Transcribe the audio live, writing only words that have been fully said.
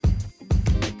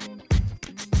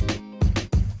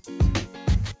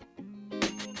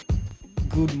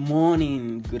Good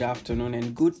morning, good afternoon,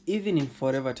 and good evening for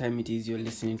whatever time it is you're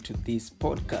listening to this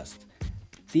podcast.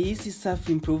 This is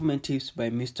Self-Improvement Tips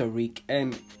by Mr. Rick,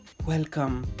 and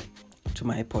welcome to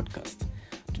my podcast.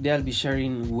 Today I'll be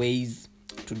sharing ways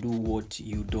to do what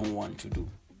you don't want to do.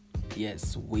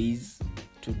 Yes, ways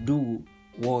to do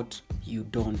what you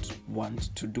don't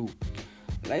want to do.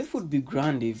 Life would be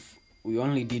grand if we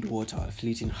only did what our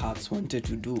fleeting hearts wanted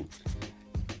to do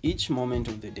each moment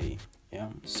of the day.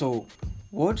 So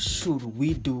what should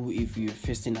we do if we're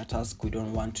facing a task we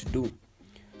don't want to do?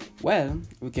 Well,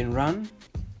 we can run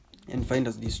and find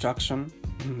a distraction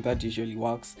that usually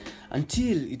works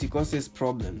until it causes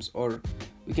problems, or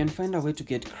we can find a way to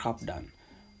get crap done.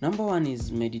 Number one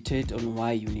is meditate on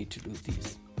why you need to do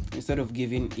this. Instead of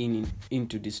giving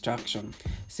into distraction,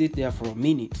 sit there for a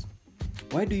minute.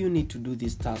 Why do you need to do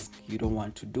this task you don't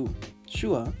want to do?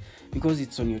 Sure, because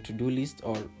it's on your to-do list,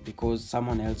 or because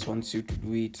someone else wants you to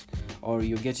do it, or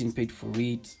you're getting paid for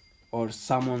it, or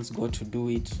someone's got to do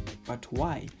it. But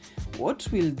why? What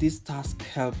will this task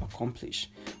help accomplish?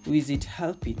 Who is it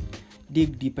helping?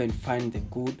 Dig deeper and find the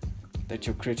good that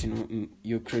you're creating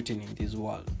in this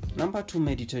world. Number two,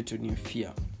 meditate on your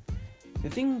fear. The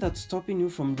thing that's stopping you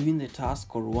from doing the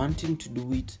task or wanting to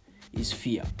do it is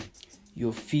fear.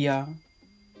 Your fear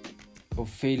of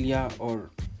failure or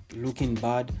looking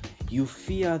bad. You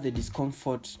fear the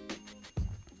discomfort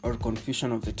or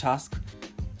confusion of the task.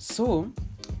 So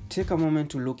take a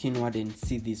moment to look inward and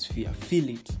see this fear. Feel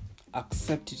it.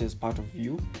 Accept it as part of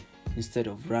you instead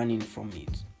of running from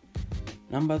it.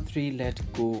 Number three, let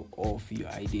go of your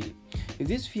ideal. If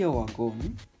this fear were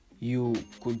gone, you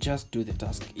could just do the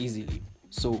task easily.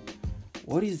 So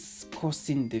what is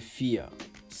causing the fear?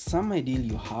 Some ideal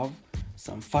you have,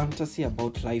 some fantasy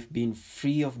about life being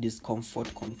free of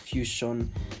discomfort,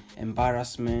 confusion,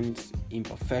 embarrassment,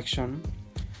 imperfection.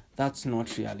 That's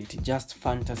not reality, just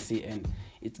fantasy, and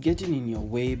it's getting in your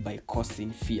way by causing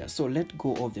fear. So let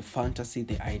go of the fantasy,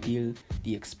 the ideal,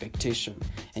 the expectation,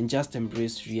 and just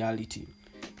embrace reality.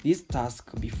 This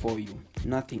task before you,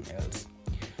 nothing else.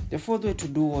 The fourth way to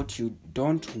do what you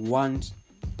don't want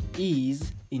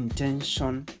is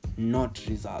intention, not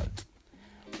result.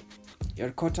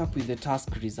 You're caught up with the task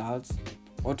results.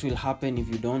 What will happen if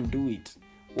you don't do it?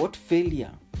 What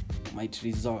failure might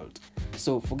result?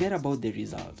 So forget about the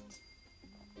result.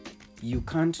 You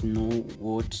can't know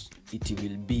what it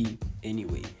will be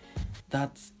anyway.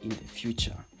 That's in the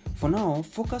future. For now,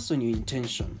 focus on your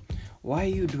intention. Why are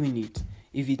you doing it?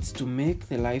 If it's to make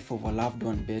the life of a loved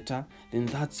one better, then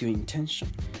that's your intention.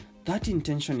 That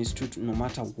intention is true no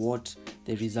matter what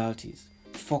the result is.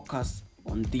 Focus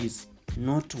on this,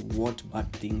 not what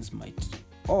bad things might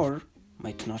or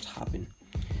might not happen.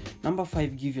 Number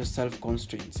five, give yourself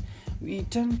constraints. We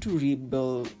tend to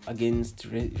rebel against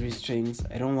restraints.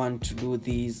 I don't want to do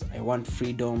this. I want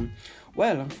freedom.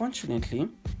 Well, unfortunately,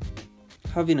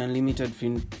 having unlimited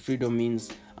freedom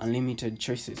means unlimited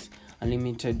choices,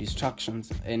 unlimited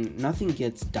distractions, and nothing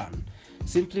gets done.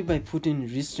 Simply by putting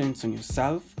restraints on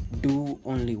yourself, do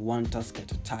only one task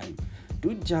at a time.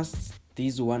 Do just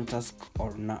this one task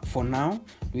for now.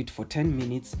 Do it for 10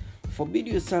 minutes. Forbid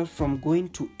yourself from going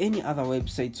to any other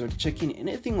websites or checking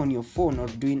anything on your phone or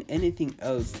doing anything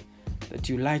else that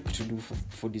you like to do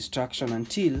for distraction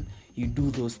until you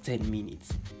do those 10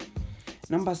 minutes.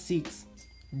 Number six,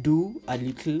 do a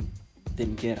little,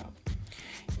 then get up.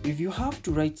 If you have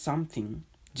to write something,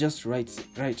 just write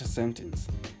a sentence,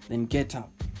 then get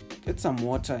up. Get some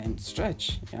water and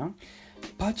stretch.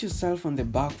 Pat yourself on the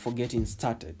back for getting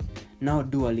started. Now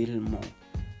do a little more.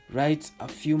 Write a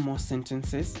few more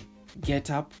sentences.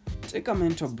 Get up. Take a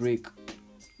mental break.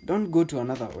 Don't go to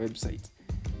another website.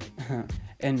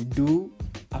 And do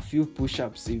a few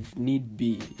push-ups if need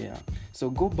be. So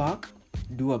go back,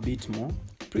 do a bit more.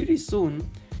 Pretty soon,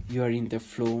 you are in the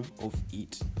flow of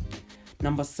it.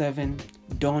 Number seven,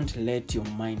 don't let your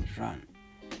mind run.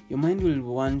 Your mind will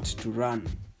want to run.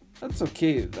 That's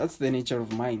okay. That's the nature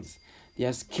of minds. They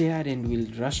are scared and will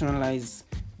rationalize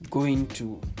going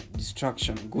to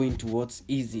distraction, going to what's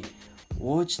easy.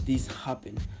 Watch this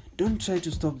happen. Don't try to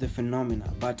stop the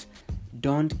phenomena, but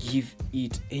don't give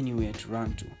it anywhere to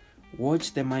run to.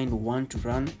 Watch the mind want to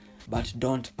run, but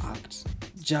don't act.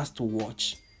 Just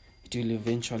watch. It will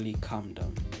eventually calm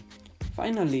down.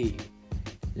 Finally,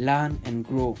 learn and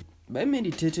grow. By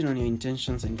meditating on your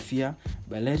intentions and fear,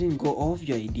 by letting go of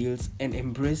your ideals and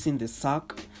embracing the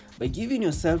suck, by giving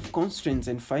yourself constraints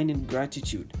and finding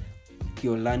gratitude,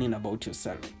 you're learning about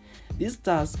yourself. This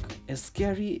task, as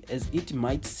scary as it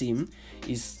might seem,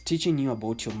 is teaching you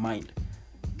about your mind.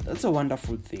 That's a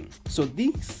wonderful thing. So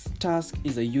this task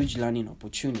is a huge learning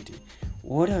opportunity.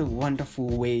 What a wonderful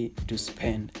way to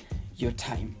spend your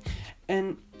time.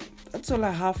 And that's all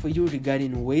I have for you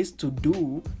regarding ways to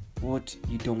do what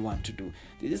you don't want to do.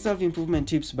 This is Self-Improvement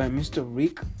Tips by Mr.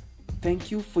 Rick. Thank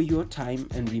you for your time,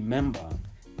 and remember,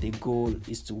 the goal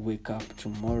is to wake up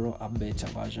tomorrow a better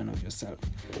version of yourself.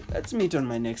 Let's meet on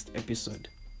my next episode.